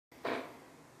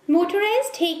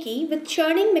Motorized Dhenki with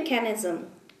churning mechanism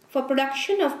for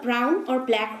production of brown or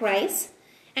black rice,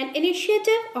 an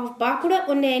initiative of Bankura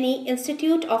Unnayani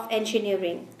Institute of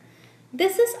Engineering.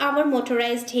 This is our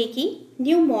motorized Dhenki,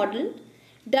 new model,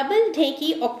 double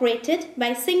Dhenki operated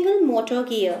by single motor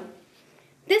gear.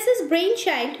 This is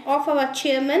brainchild of our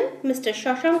chairman, Mr.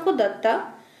 SASANKA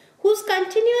DUTTA, whose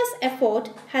continuous effort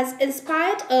has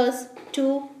inspired us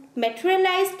to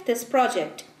materialize this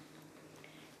project.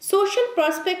 Social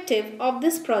perspective of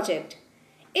this project.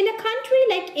 In a country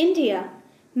like India,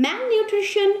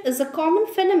 malnutrition is a common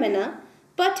phenomenon,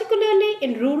 particularly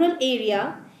in rural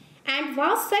area and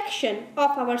vast section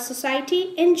of our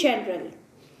society in general.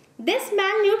 This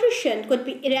malnutrition could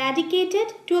be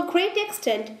eradicated to a great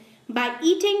extent by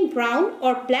eating brown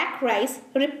or black rice,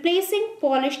 replacing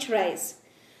polished rice.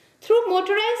 Through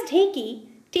motorized Dhenki,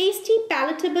 tasty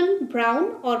palatable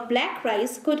brown or black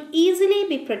rice could easily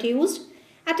be produced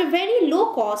at a very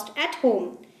low cost at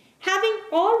home, having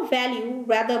all value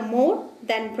rather more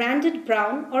than branded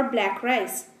brown or black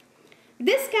rice.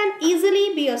 This can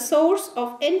easily be a source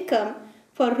of income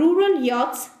for rural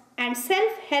youths and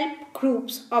self-help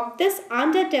groups of this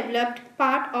underdeveloped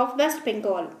part of West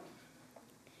Bengal.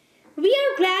 We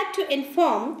are glad to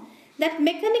inform that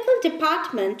mechanical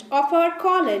department of our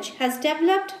college has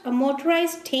developed a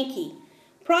motorized Dhenki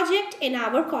project in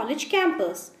our college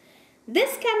campus.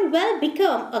 This can well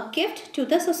become a gift to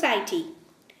the society.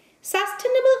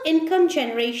 Sustainable income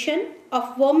generation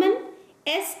of women,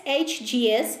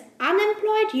 SHGs,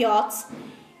 unemployed youths,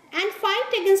 and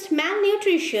fight against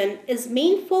malnutrition is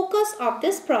main focus of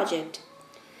this project.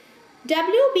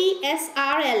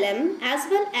 WBSRLM as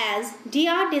well as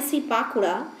DRDC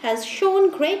Bankura has shown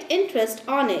great interest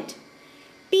on it.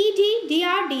 PD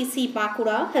DRDC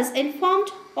Bankura has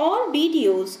informed all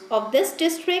BDOs of this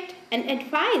district and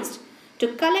advised to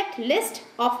collect list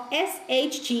of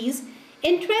SHGs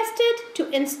interested to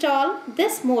install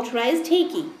this motorized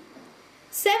Dhenki.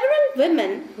 Several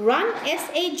women run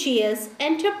SHGs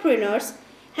entrepreneurs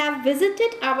have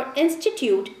visited our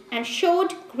institute and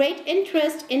showed great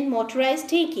interest in motorized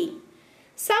Dhenki.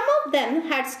 Some of them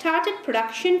had started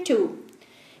production too.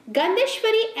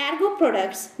 Gandeshwari Agro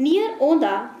Products near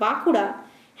Onda, Bankura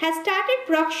has started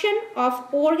production of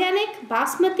organic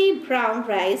basmati brown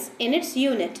rice in its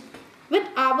unit with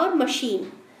our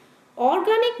machine.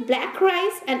 Organic black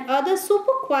rice and other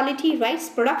super quality rice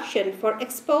production for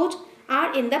export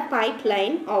are in the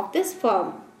pipeline of this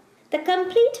firm. The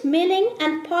complete milling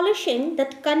and polishing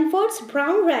that converts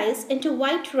brown rice into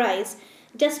white rice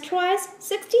destroys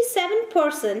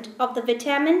 67% of the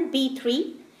vitamin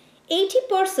B3,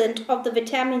 80% of the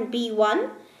vitamin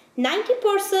B1,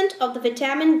 90% of the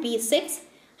vitamin B6,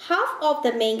 half of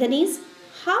the manganese,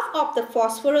 half of the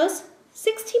phosphorus,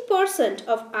 60%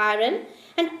 of iron,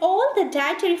 and all the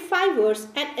dietary fibers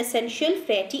and essential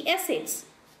fatty acids.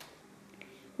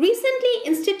 Recently,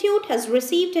 Institute has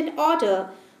received an order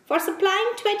for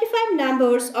supplying 25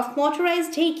 numbers of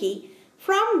motorized Dhenki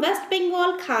from West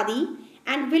Bengal Khadi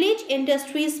and Village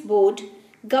Industries Board,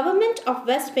 Government of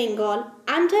West Bengal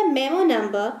under memo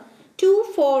number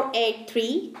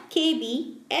 2483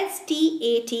 KB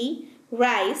STAT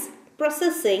Rice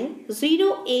Processing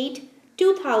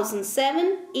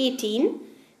 08-2007-18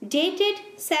 dated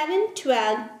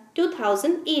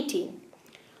 7/12/2018.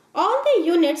 All the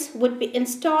units would be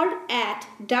installed at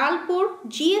Dalpur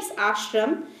GS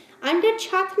Ashram under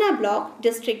Chatna Block,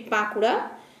 District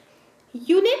Bankura.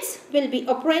 Units will be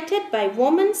operated by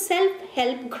women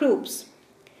self-help groups.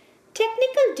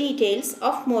 Technical details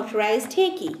of motorized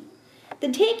Dhenki. The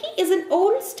Dhenki is an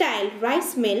old-style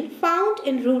rice mill found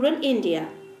in rural India.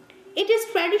 It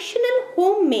is traditional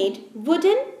homemade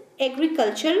wooden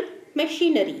agricultural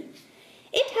machinery.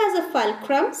 It has a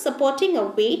fulcrum supporting a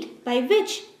weight by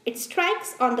which it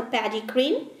strikes on the paddy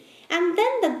grain and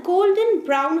then the golden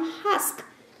brown husk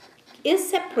is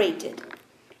separated.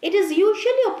 It is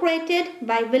usually operated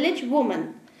by village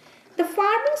women. The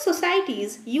farming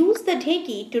societies use the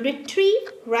Dhenki to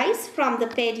retrieve rice from the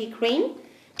paddy grain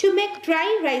to make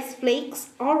dry rice flakes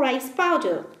or rice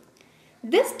powder.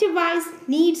 This device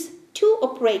needs two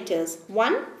operators,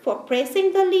 one for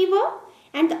pressing the lever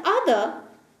and the other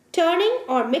turning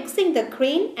or mixing the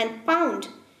grain and pound,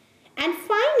 and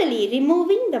finally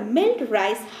removing the milled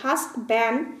rice husk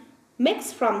bran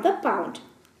mix from the pound.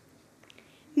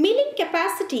 Milling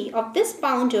capacity of this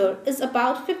pounder is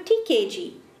about 50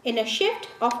 kg in a shift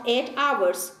of 8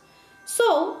 hours.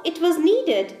 So it was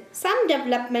needed some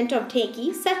development of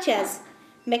Dhenki such as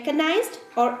mechanized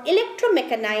or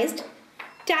electromechanized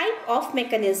type of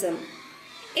mechanism.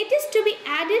 It is to be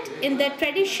added in the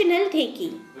traditional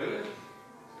Dhenki.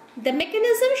 The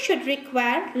mechanism should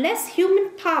require less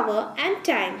human power and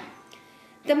time.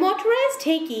 The motorized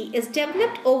dhenki is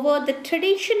developed over the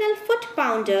traditional foot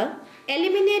pounder,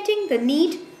 eliminating the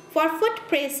need for foot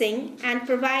pressing and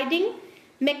providing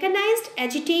mechanized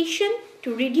agitation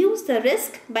to reduce the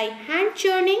risk by hand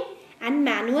churning and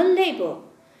manual labor.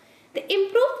 The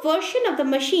improved version of the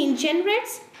machine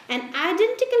generates an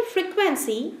identical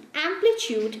frequency,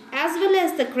 amplitude as well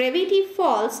as the gravity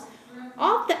falls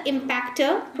of the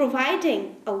impactor,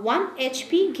 providing a 1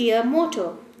 HP gear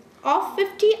motor of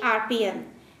 50 RPM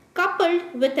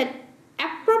coupled with an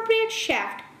appropriate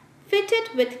shaft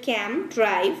fitted with cam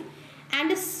drive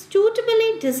and a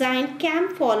suitably designed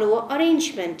cam follower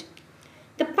arrangement.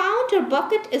 The pound or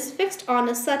bucket is fixed on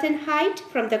a certain height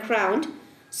from the ground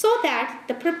so that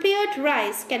the prepared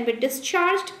rice can be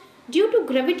discharged due to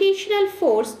gravitational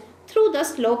force through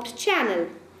the channel.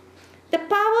 The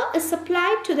power is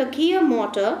supplied to the gear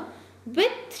motor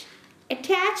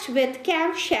attached with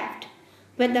camshaft.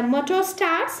 When the motor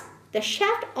starts, the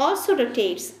shaft also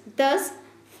rotates, thus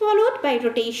followed by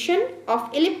rotation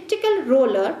of elliptical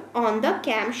roller on the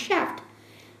camshaft.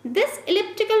 This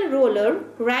elliptical roller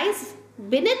rises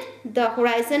beneath the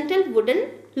horizontal wooden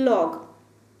log.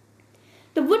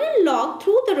 The wooden log,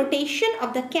 through the rotation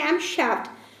of the camshaft,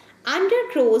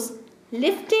 undergoes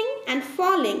lifting and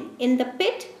falling in the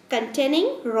pit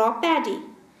containing raw paddy.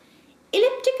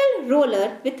 Elliptical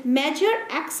roller with major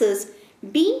axis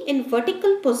being in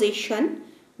vertical position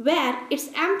where its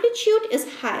amplitude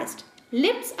is highest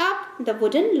lifts up the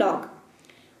wooden log.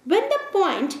 When the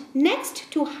point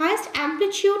next to highest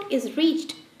amplitude is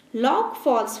reached, log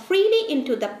falls freely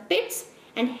into the pits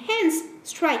and hence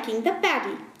striking the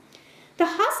paddy. The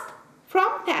husk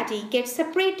from paddy gets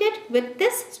separated with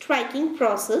this striking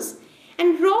process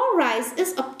and raw rice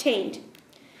is obtained.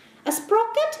 A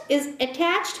sprocket is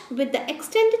attached with the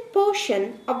extended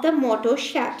portion of the motor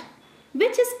shaft,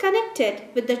 which is connected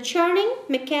with the churning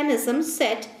mechanism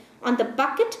set on the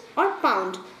bucket or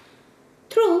pound.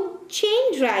 Through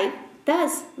chain drive,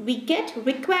 thus we get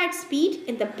required speed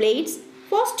in the blades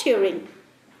for steering.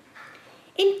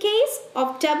 In case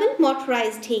of double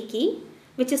motorized dhenki,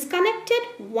 which is connected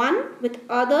one with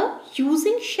other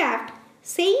using shaft,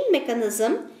 same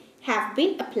mechanism have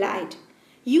been applied.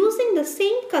 Using the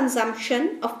same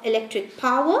consumption of electric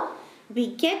power, we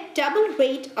get double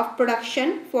rate of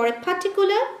production for a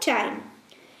particular time.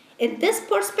 In this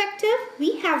perspective,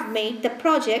 we have made the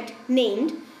project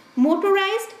named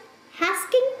Motorized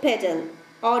Husking Pedal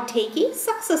or Dhenki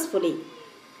successfully.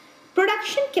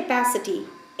 Production capacity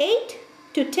 8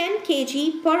 to 10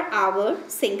 kg per hour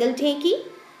single dhenki,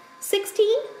 16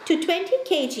 to 20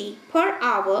 kg per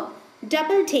hour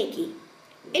double dhenki.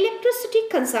 Electricity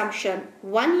consumption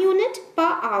 1 unit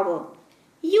per hour.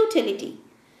 Utility: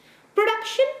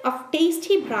 production of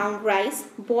tasty brown rice,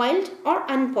 boiled or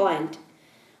unboiled,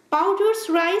 powders,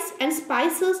 rice and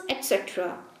spices,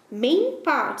 etc. Main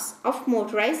parts of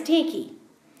motorized dhenki: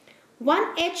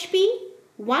 1 HP,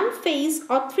 1 phase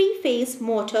or 3 phase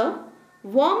motor,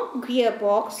 worm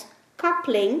gearbox,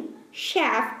 coupling,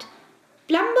 shaft,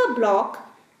 plumber block,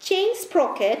 chain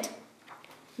sprocket,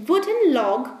 wooden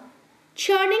log,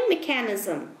 churning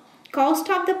mechanism. Cost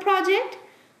of the project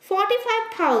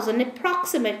 45,000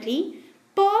 approximately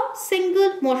per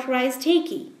single motorized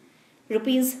dhenki.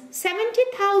 Rupees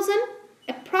 70,000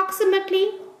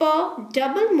 approximately per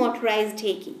double motorized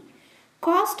dhenki.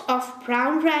 Cost of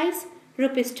brown rice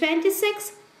rupees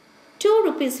 26 to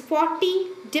rupees 40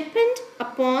 depend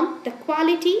upon the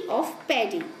quality of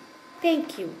paddy.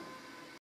 Thank you.